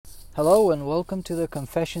Hello and welcome to the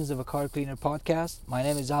Confessions of a Car Cleaner podcast. My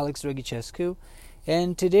name is Alex Regicescu,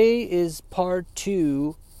 and today is part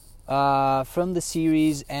 2 from the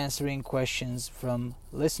series answering questions from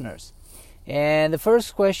listeners. And the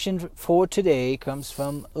first question for today comes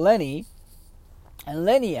from Lenny, and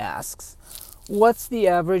Lenny asks, what's the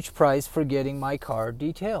average price for getting my car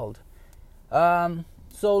detailed?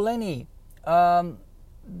 So Lenny,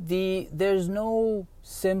 there's no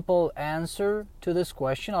simple answer to this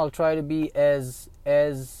question. I'll try to be as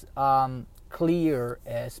clear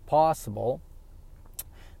as possible.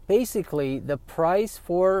 Basically, the price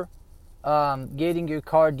for getting your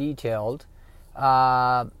car detailed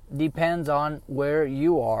depends on where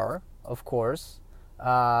you are, of course,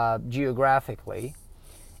 geographically.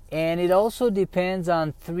 And it also depends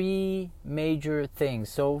on 3 major things.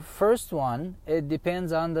 So first one, it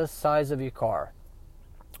depends on the size of your car.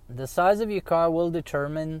 The size of your car will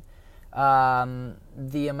determine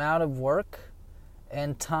the amount of work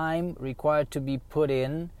and time required to be put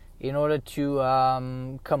in order to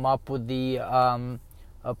come up with a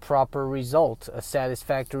proper result, a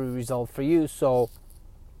satisfactory result for you. So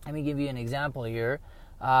let me give you an example here.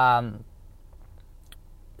 The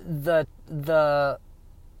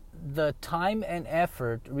time and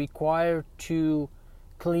effort required to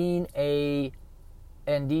clean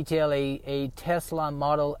and detail a Tesla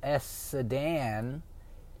Model S sedan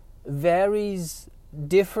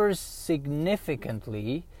differs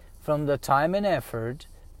significantly from the time and effort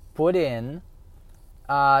put in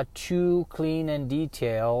to clean and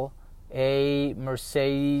detail a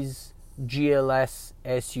Mercedes GLS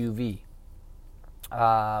SUV,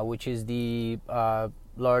 which is the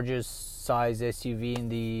largest size SUV in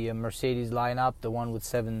the Mercedes lineup, the one with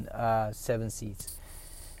seven seats.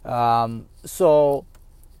 So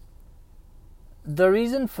the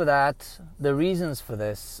reasons for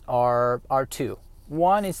this are 2.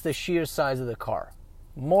 One is the sheer size of the car.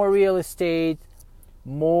 More real estate,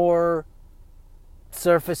 more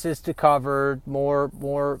surfaces to cover,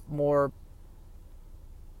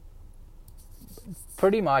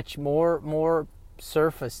 pretty much more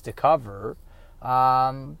surface to cover,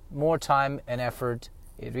 more time and effort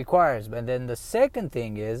it requires. But then the second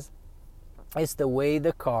thing is the way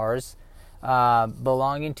the cars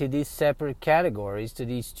belonging to these separate categories, to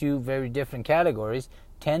these 2 very different categories,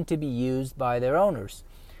 tend to be used by their owners.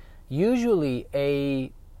 Usually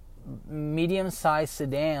a medium-sized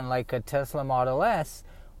sedan like a Tesla Model S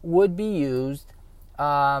would be used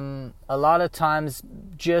a lot of times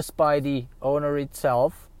just by the owner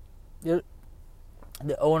itself, the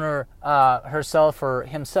owner herself or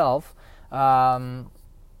himself,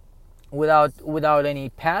 without any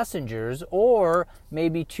passengers, or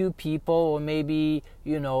maybe 2 people, or maybe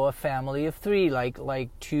a family of 3, like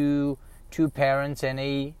two parents and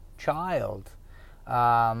a child.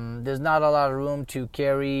 There's not a lot of room to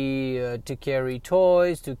carry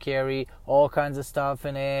toys, to carry all kinds of stuff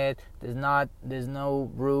in it. There's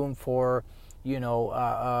no room for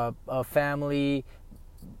a family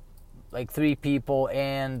like 3 people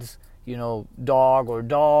and dog or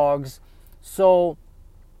dogs. So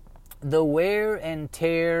the wear and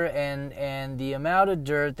tear and the amount of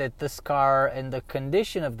dirt that this car and the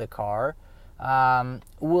condition of the car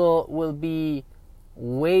will be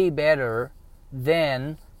way better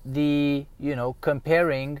than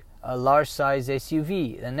comparing a large size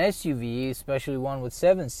SUV. An SUV, especially one with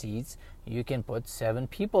 7 seats, you can put 7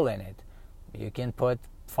 people in it. You can put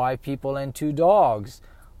 5 people and 2 dogs.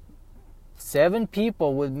 7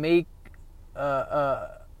 people would make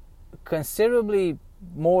considerably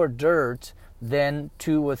more dirt than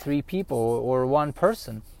 2 or 3 people or 1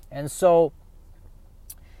 person. And so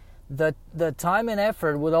the time and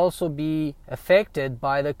effort would also be affected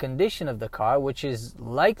by the condition of the car, which is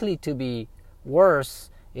likely to be worse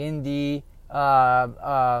in the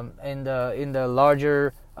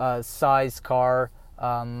larger size car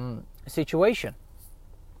situation.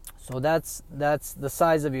 So that's the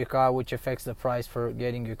size of your car, which affects the price for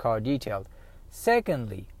getting your car detailed.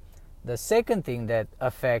 Secondly, the second thing that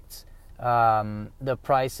affects the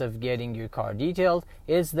price of getting your car detailed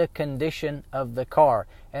is the condition of the car.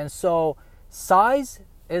 And so size,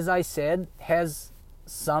 as I said, has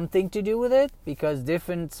something to do with it, because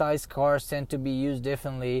different size cars tend to be used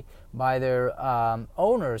differently by their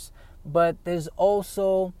owners. But there's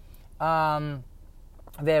also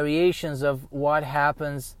variations of what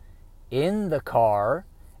happens in the car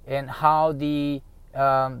and how the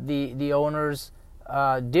owners,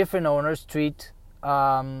 different owners treat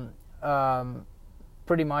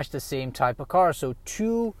pretty much the same type of car. So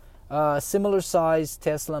 2 similar size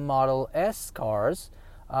Tesla Model S cars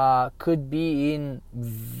could be in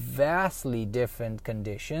vastly different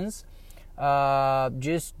conditions,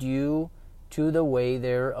 just due to the way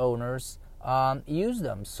their owners use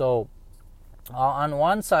them. So on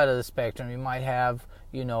one side of the spectrum, you might have,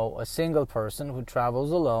 a single person who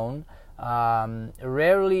travels alone,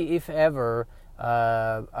 rarely, if ever,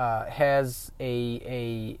 has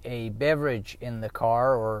a beverage in the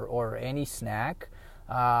car or any snack.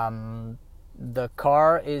 The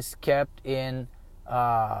car is kept in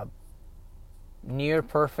near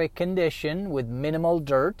perfect condition with minimal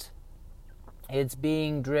dirt. It's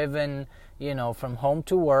being driven, from home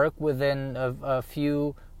to work within a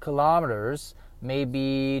few kilometers,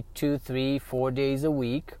 maybe 2, 3, 4 days a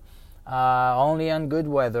week, only on good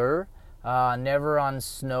weather, never on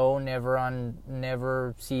snow,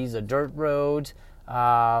 never sees a dirt road,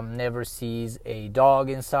 never sees a dog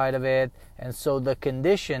inside of it. And so the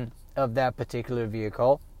condition of that particular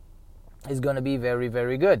vehicle is going to be very,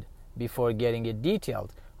 very good before getting it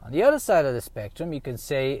detailed. On the other side of the spectrum, you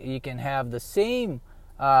can have the same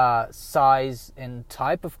size and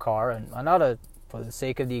type of car, and another, for the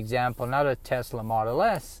sake of the example, another Tesla Model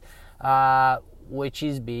S, which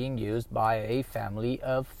is being used by a family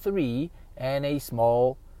of 3 and a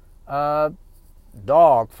small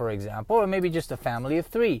dog, for example, or maybe just a family of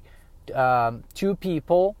 3, 2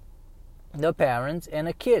 people, the parents, and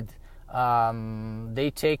a kid.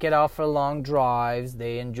 They take it out for long drives.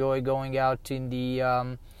 They enjoy going out in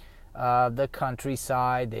the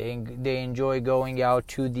countryside. They enjoy going out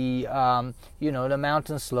to the the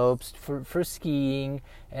mountain slopes for skiing.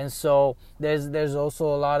 And so there's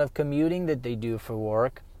also a lot of commuting that they do for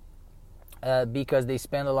work, because they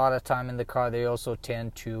spend a lot of time in the car. They also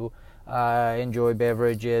tend to enjoy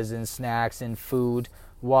beverages and snacks and food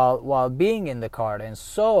while being in the car. And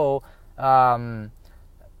so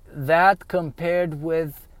that compared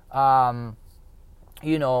with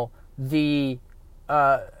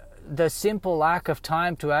the simple lack of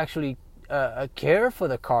time to actually care for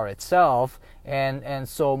the car itself, and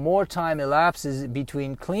so more time elapses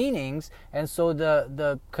between cleanings, and so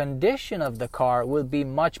the condition of the car will be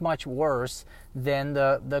much, much worse than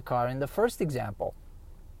the car in the first example.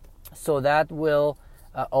 So that will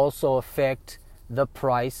also affect the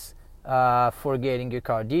price for getting your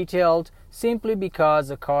car detailed, simply because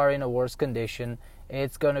a car in a worse condition,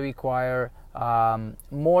 it's going to require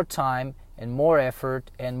more time and more effort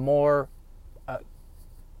and more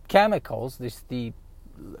chemicals. This the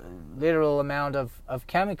literal amount of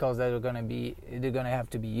chemicals that they're going to have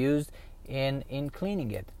to be used in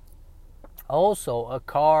cleaning it. Also, a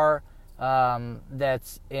car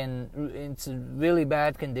that's in really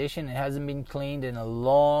bad condition, it hasn't been cleaned in a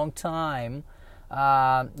long time,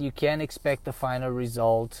 you can't expect the final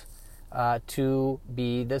result to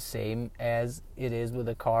be the same as it is with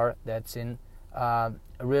a car that's in a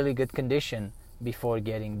really good condition before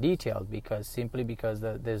getting detailed, because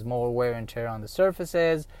there's more wear and tear on the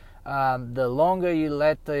surfaces. The longer you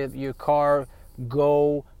let your car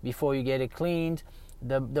go before you get it cleaned,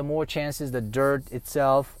 the more chances the dirt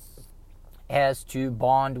itself has to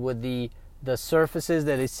bond with the surfaces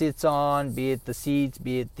that it sits on, be it the seats,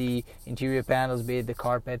 be it the interior panels, be it the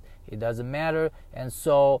carpet. It doesn't matter. And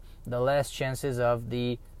so the less chances of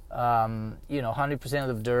the 100%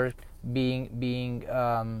 of the dirt being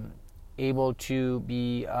able to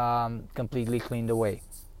be completely cleaned away.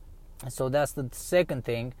 So that's the second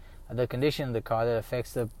thing, the condition of the car, that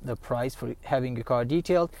affects the price for having your car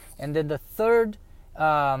detailed. And then the third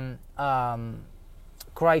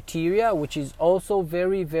criteria, which is also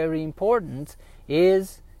very, very important,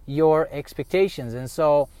 is your expectations. And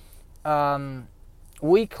so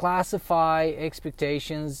we classify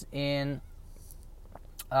expectations in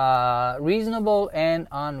reasonable and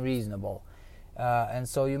unreasonable. And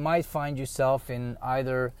so you might find yourself in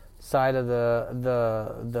either side of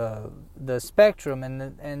the spectrum.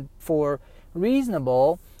 And for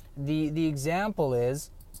reasonable, the example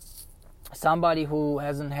is somebody who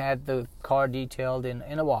hasn't had the car detailed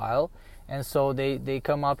in a while, and so they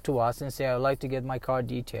come up to us and say, "I would like to get my car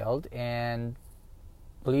detailed, and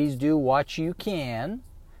please do what you can."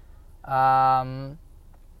 And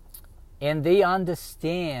they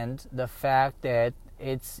understand the fact that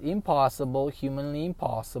it's impossible, humanly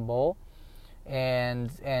impossible, and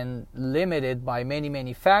limited by many,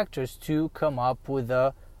 many factors to come up with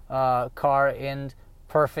a car in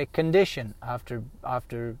perfect condition after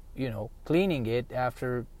cleaning it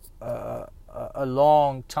after a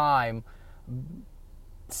long time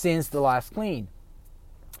since the last clean.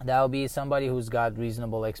 That would be somebody who's got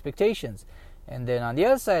reasonable expectations. And then on the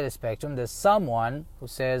other side of the spectrum, there's someone who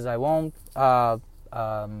says, I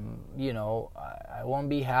I won't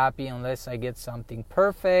be happy unless I get something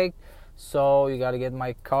perfect. So you got to get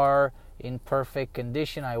my car in perfect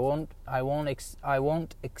condition. I won't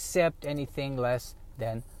accept anything less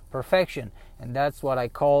than perfection. And that's what I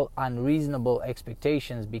call unreasonable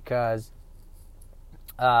expectations, because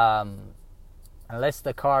unless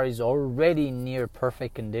the car is already near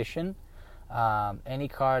perfect condition, any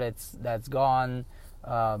car that's gone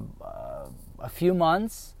a few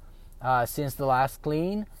months since the last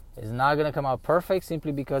clean is not going to come out perfect,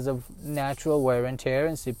 simply because of natural wear and tear,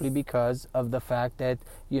 and simply because of the fact that,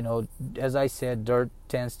 as I said, dirt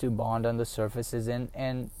tends to bond on the surfaces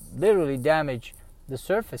and literally damage the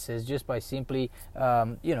surfaces just by simply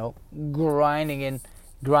grinding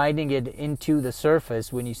it into the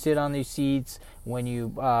surface. When you sit on these seats, when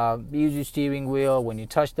you use your steering wheel, when you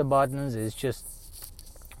touch the buttons, it's just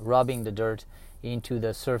rubbing the dirt into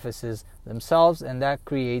the surfaces themselves, and that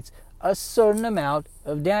creates a certain amount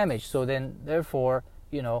of damage. So then, therefore,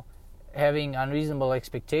 having unreasonable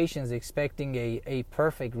expectations, expecting a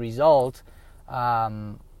perfect result,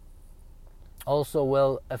 also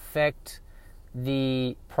will affect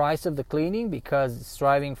the price of the cleaning, because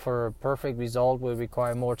striving for a perfect result will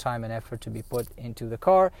require more time and effort to be put into the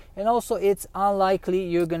car, and also it's unlikely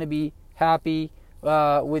you're going to be happy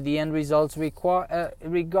with the end results,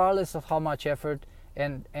 regardless of how much effort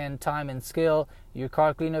and time and skill your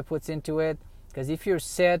car cleaner puts into it. Because if you're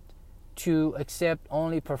set to accept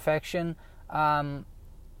only perfection, I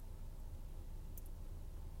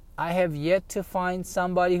have yet to find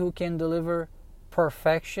somebody who can deliver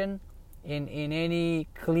perfection in any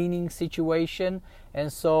cleaning situation,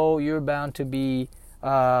 and so you're bound to be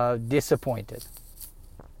disappointed.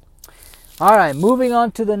 All right, moving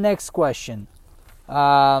on to the next question.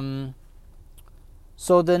 So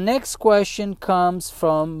the next question comes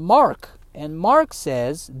from Mark, and Mark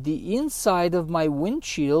says, the inside of my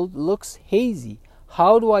windshield looks hazy.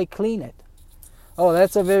 How do I clean it? Oh,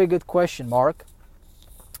 that's a very good question, Mark.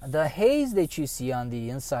 The haze that you see on the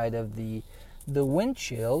inside of the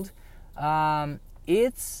windshield,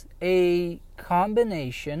 it's a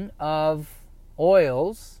combination of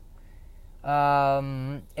oils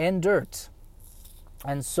and dirt.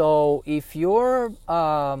 And so if you're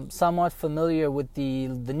somewhat familiar with the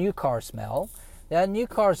new car smell, that new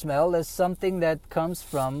car smell is something that comes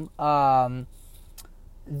from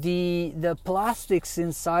the plastics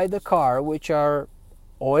inside the car, which are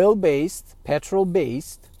oil-based,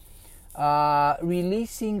 petrol-based,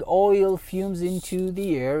 releasing oil fumes into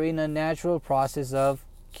the air in a natural process of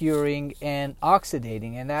curing and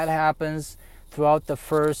oxidating. And that happens throughout the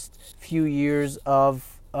first few years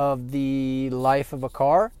of the life of a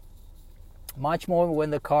car, much more when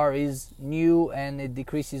the car is new, and it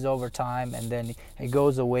decreases over time, and then it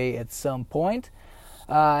goes away at some point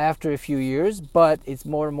after a few years, but it's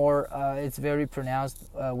more and more it's very pronounced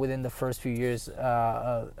within the first few years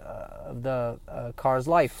of the car's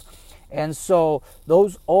life. And so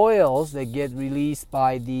those oils that get released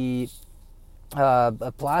by the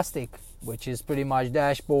plastic, which is pretty much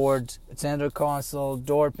dashboards, center console,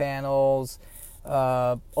 door panels,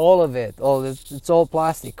 all of it, it's all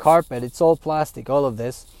plastic, carpet, it's all plastic, all of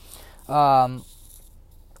this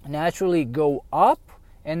naturally go up,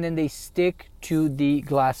 and then they stick to the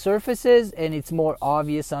glass surfaces, and it's more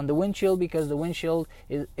obvious on the windshield because the windshield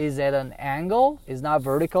is at an angle, is not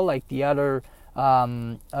vertical like the other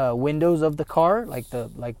windows of the car, like the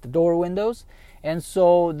door windows, and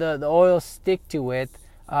so the oils stick to it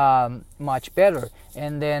much better.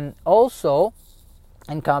 And then also,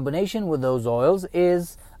 in combination with those oils,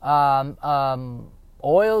 is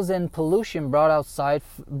oils and pollution brought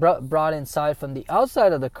inside from the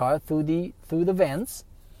outside of the car through the vents,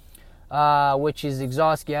 which is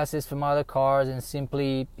exhaust gases from other cars and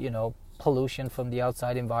simply pollution from the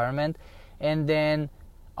outside environment. And then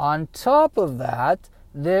on top of that,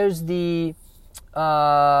 there's the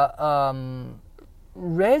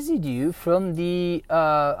residue from the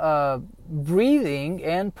breathing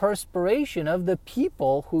and perspiration of the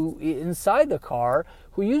people who inside the car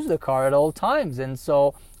who use the car at all times. And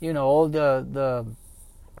so all the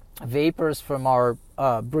vapors from our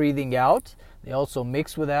breathing out, they also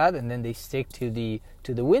mix with that, and then they stick to the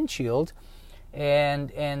windshield. And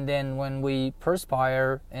then when we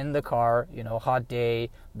perspire in the car, hot day,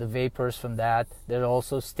 the vapors from that, they're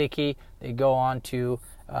also sticky. They go on to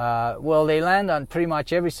they land on pretty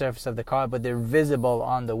much every surface of the car, but they're visible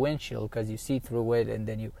on the windshield because you see through it, and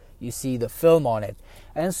then you see the film on it.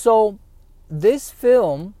 And so this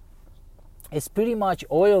film is pretty much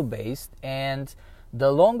oil based, and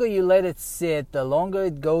the longer you let it sit, the longer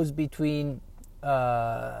it goes between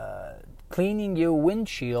cleaning your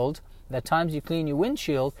windshield, the times you clean your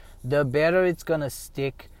windshield, the better it's going to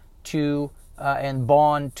stick to and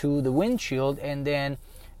bond to the windshield. And then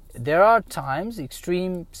there are times,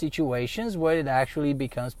 extreme situations, where it actually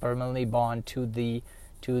becomes permanently bond to the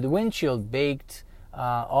windshield, baked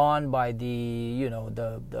on by the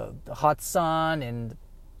the hot sun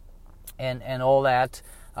and all that.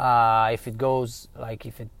 If it goes, like,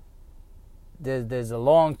 if it there's a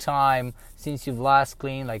long time since you've last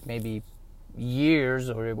cleaned, like maybe years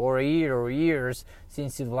or a year or years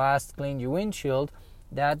since you've last cleaned your windshield,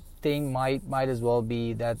 that thing might as well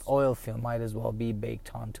be, that oil film might as well be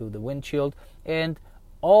baked onto the windshield and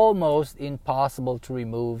almost impossible to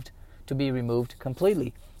be removed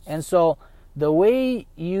completely. And so the way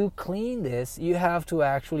you clean this, you have to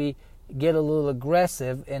actually get a little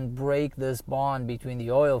aggressive and break this bond between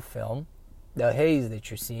the oil film, the haze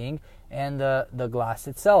that you're seeing, and the glass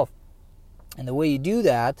itself. And the way you do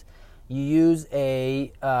that, you use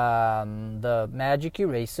the magic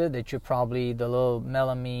eraser that you're probably, the little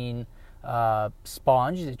melamine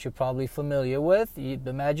sponge that you're probably familiar with.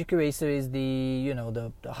 The magic eraser is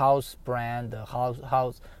the house brand, the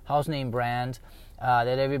house name brand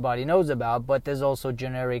that everybody knows about. But there's also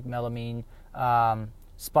generic melamine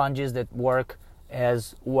sponges that work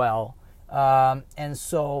as well. And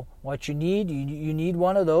so what you need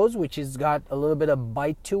one of those, which has got a little bit of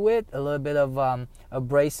bite to it, a little bit of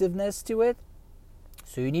abrasiveness to it.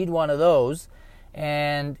 So you need one of those,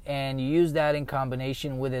 and you use that in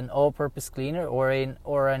combination with an all-purpose cleaner or an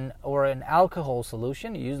alcohol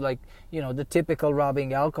solution. You use, like, the typical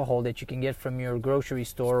rubbing alcohol that you can get from your grocery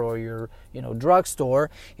store or your drugstore,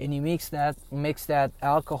 and you mix that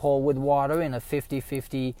alcohol with water in a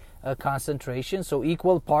 50-50 concentration, so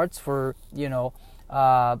equal parts for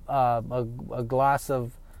a glass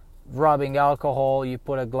of rubbing alcohol. You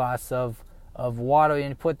put a glass of water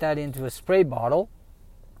and put that into a spray bottle.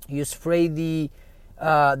 You spray the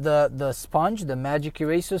sponge, the magic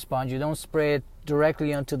eraser sponge. You don't spray it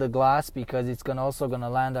directly onto the glass, because it's also going to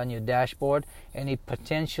land on your dashboard, and it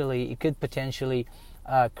could potentially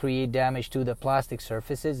create damage to the plastic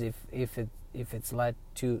surfaces if it's let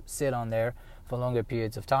to sit on there for longer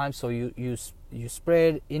periods of time. So you spray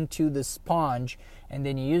it into the sponge, and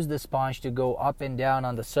then you use the sponge to go up and down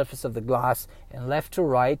on the surface of the glass and left to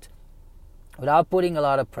right, without putting a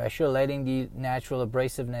lot of pressure, letting the natural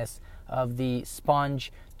abrasiveness of the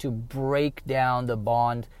sponge to break down the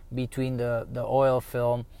bond between the oil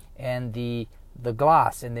film and the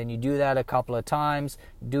glass. And then you do that a couple of times.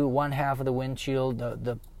 Do one half of the windshield,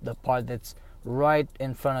 the part that's right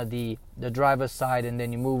in front of the driver's side, and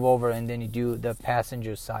then you move over, and then you do the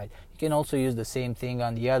passenger side. You can also use the same thing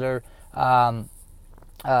on the other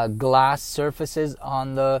glass surfaces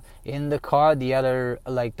in the car, the other,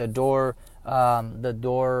 like the door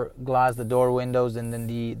glass, the door windows, and then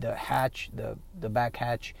the hatch, the back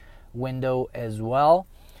hatch window as well.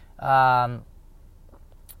 And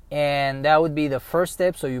that would be the first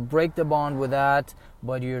step. So you break the bond with that,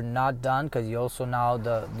 but you're not done, because you also now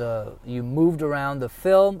you moved around. The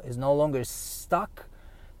film is no longer stuck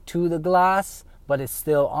to the glass, but it's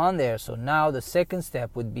still on there. So now the second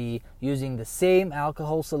step would be using the same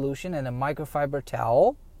alcohol solution and a microfiber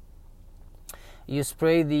towel. You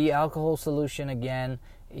spray the alcohol solution again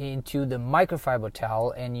into the microfiber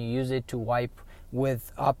towel, and you use it to wipe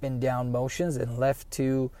with up and down motions and left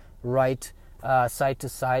to right, side to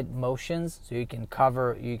side motions, so you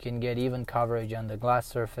can get even coverage on the glass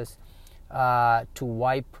surface, to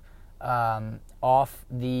wipe off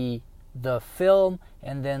the film.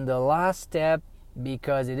 And then the last step,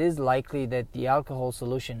 because it is likely that the alcohol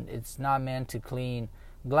solution, it's not meant to clean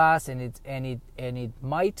glass, and it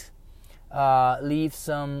might leave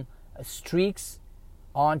some streaks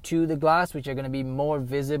onto the glass, which are going to be more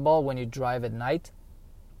visible when you drive at night.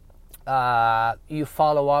 You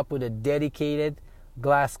follow up with a dedicated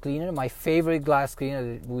glass cleaner. My favorite glass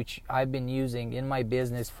cleaner, which I've been using in my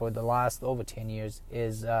business for the last over 10 years,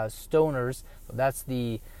 is Stoner's. That's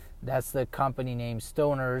the company name,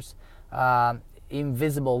 Stoner's.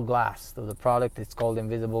 Invisible Glass. So the product is called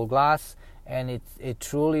Invisible Glass, and it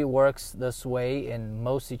truly works this way in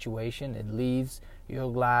most situations. It leaves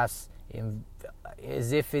your glass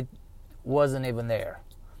as if it wasn't even there.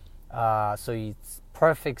 So it's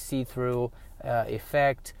perfect see-through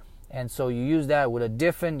effect. And so you use that with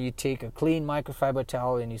you take a clean microfiber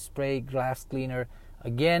towel and you spray glass cleaner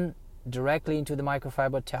again directly into the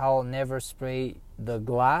microfiber towel. Never spray the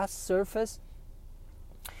glass surface.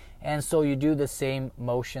 And so you do the same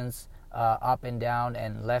motions up and down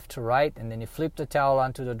and left to right, and then you flip the towel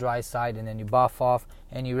onto the dry side, and then you buff off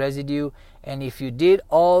any residue. And if you did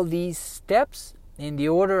all these steps in the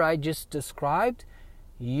order I just described,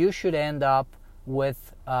 you should end up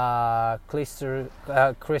with crystal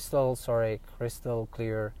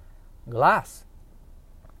clear glass.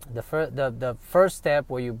 The first step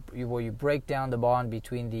where you break down the bond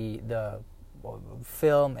between the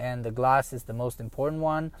film and the glass is the most important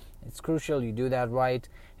one. It's crucial you do that right,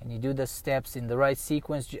 and you do the steps in the right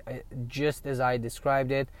sequence, just as I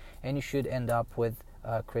described it, and you should end up with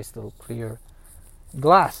crystal clear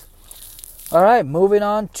glass. All right, moving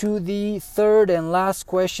on to the third and last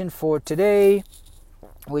question for today,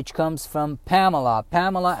 which comes from Pamela.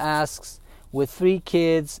 Pamela asks, with 3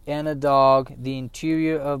 kids and a dog, the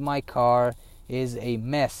interior of my car is a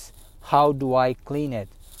mess. How do I clean it?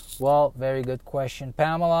 Well, very good question,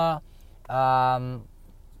 Pamela.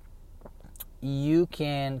 You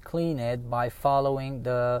can clean it by following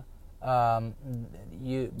the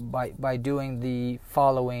by doing the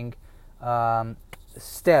following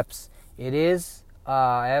steps. It is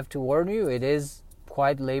I have to warn you, it is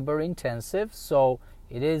quite labor intensive, so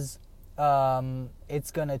it is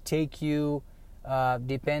it's gonna take you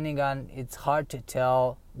depending on, it's hard to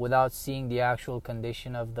tell without seeing the actual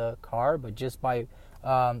condition of the car, but just by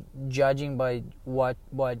judging by what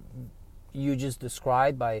you just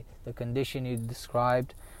described, by the condition you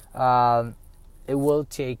described, it will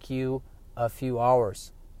take you a few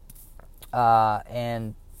hours,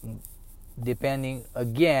 and depending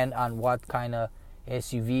again on what kind of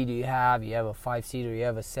SUV do you have a 5-seater, you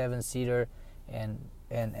have a 7-seater, and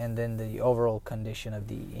then the overall condition of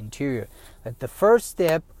the interior. But the first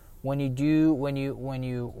step, when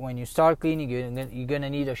you start cleaning, you're gonna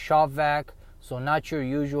need a shop vac. So not your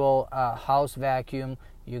usual house vacuum.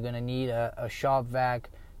 You're gonna need a shop vac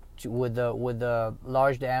with a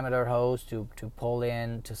large diameter hose to pull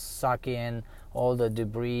in, to suck in all the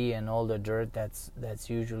debris and all the dirt that's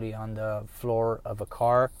usually on the floor of a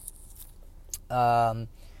car. And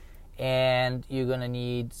you're gonna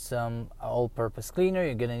need some all-purpose cleaner.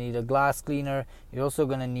 You're gonna need a glass cleaner. You're also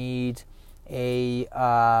gonna need a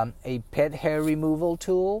pet hair removal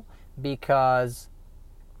tool, because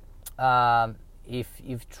if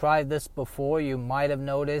you've tried this before, you might have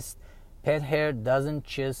noticed pet hair doesn't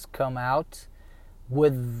just come out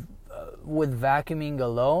with vacuuming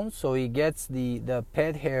alone. So it gets the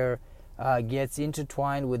pet hair gets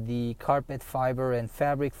intertwined with the carpet fiber and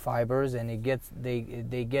fabric fibers, and they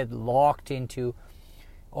get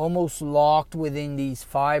almost locked within these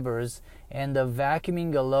fibers, and the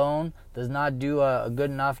vacuuming alone does not do a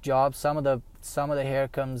good enough job. Some of the hair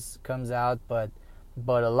comes out, but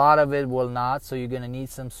a lot of it will not. So you're going to need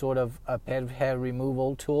some sort of a pet hair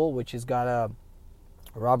removal tool, which has got a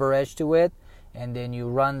rubber edge to it, and then you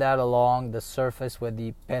run that along the surface where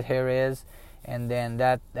the pet hair is, and then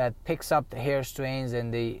that picks up the hair strains,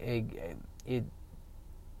 and it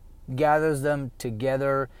gathers them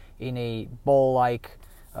together in a bowl-like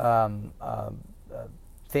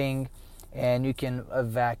thing, and you can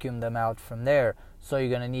vacuum them out from there. So you're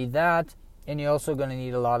going to need that, and you're also going to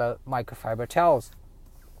need a lot of microfiber towels.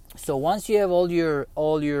 So once you have all your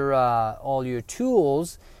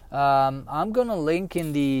tools, I'm going to link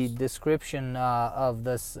in the description of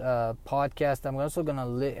this podcast. I'm also going to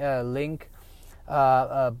link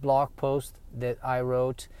a blog post that I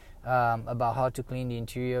wrote about how to clean the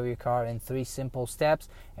interior of your car in 3 simple steps,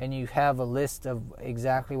 and you have a list of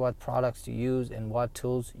exactly what products to use and what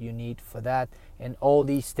tools you need for that, and all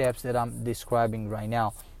these steps that I'm describing right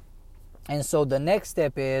now. And so the next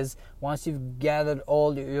step is, once you've gathered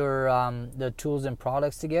all your the tools and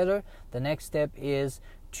products together, the next step is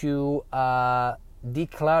to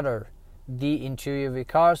declutter the interior of your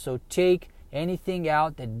car. So take anything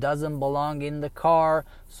out that doesn't belong in the car.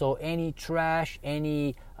 So any trash,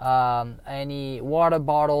 any water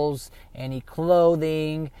bottles, any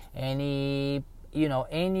clothing, any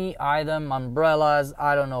item, umbrellas,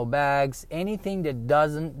 bags, anything that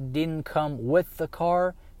didn't come with the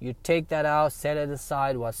car. You take that out, set it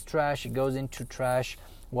aside. What's trash, it goes into trash.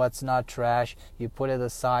 What's not trash, you put it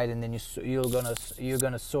aside, and then you're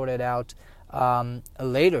gonna sort it out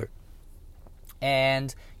later.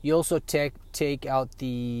 And you also take out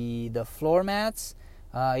the floor mats.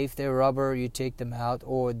 If they're rubber, you take them out,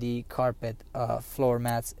 or the carpet floor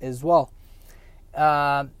mats as well.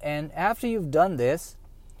 And after you've done this,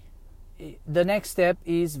 the next step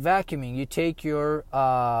is vacuuming. You take your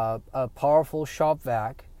a powerful shop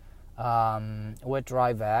vac, wet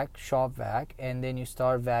dry vac, shop vac, and then you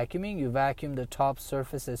start vacuuming. You vacuum the top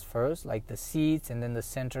surfaces first, like the seats, and then the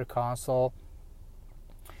center console,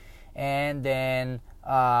 and then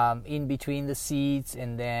in between the seats,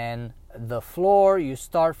 and then the floor. You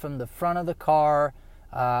start from the front of the car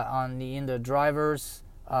in the driver's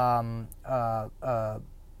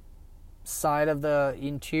side of the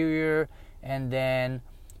interior, and then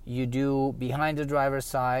you do behind the driver's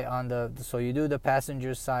side so you do the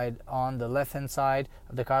passenger side on the left hand side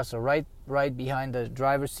of the car, so right behind the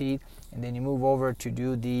driver's seat, and then you move over to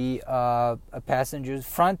do the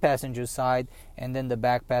front passenger side, and then the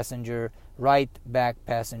back passenger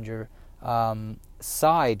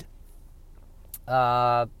side,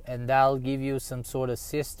 and that'll give you some sort of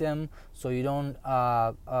system so you don't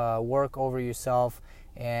work over yourself,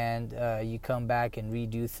 and you come back and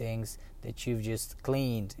redo things that you've just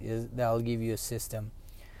cleaned. That'll give you a system.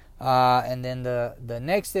 And then the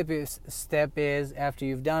next step is after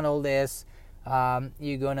you've done all this,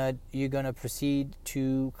 you're gonna proceed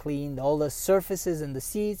to clean all the surfaces and the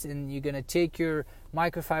seats, and you're gonna take your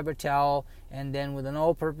microfiber towel, and then with an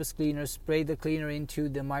all-purpose cleaner, spray the cleaner into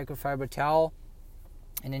the microfiber towel,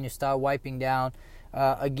 and then you start wiping down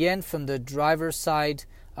again from the driver's side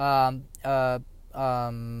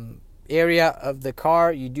area of the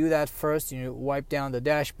car. You do that first. You wipe down the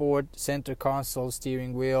dashboard, center console,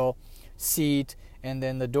 steering wheel, seat, and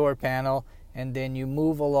then the door panel, and then you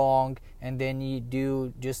move along, and then you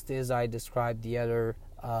do just as I described the other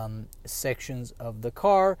sections of the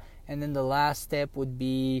car. And then the last step would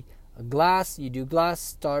be glass. You do glass,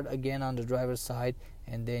 start again on the driver's side,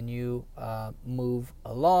 and then you move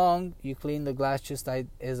along. You clean the glass just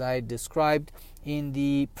as I described in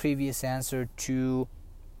the previous answer to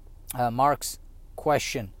Mark's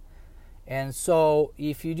question. And so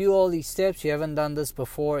if you do all these steps, you haven't done this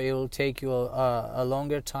before, it will take you a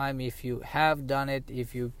longer time. If you have done it,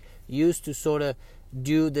 if you used to sort of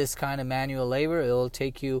do this kind of manual labor, it will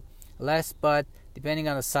take you less, but depending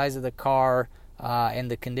on the size of the car and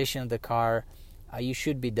the condition of the car, you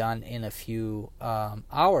should be done in a few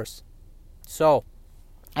hours. So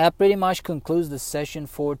that pretty much concludes the session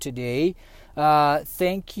for today.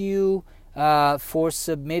 Thank you for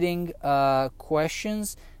submitting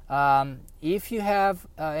questions. If you have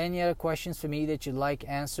any other questions for me that you'd like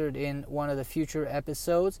answered in one of the future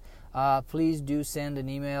episodes, please do send an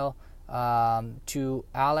email to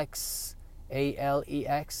Alex,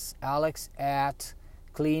 Alex at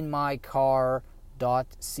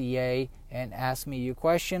cleanmycar.ca, and ask me your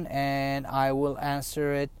question, and I will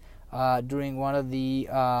answer it during one of the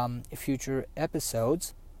future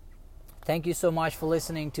episodes. Thank you so much for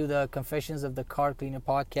listening to the Confessions of the Car Cleaner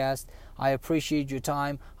podcast. I appreciate your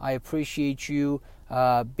time. I appreciate you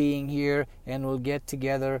being here, and we'll get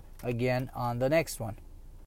together again on the next one.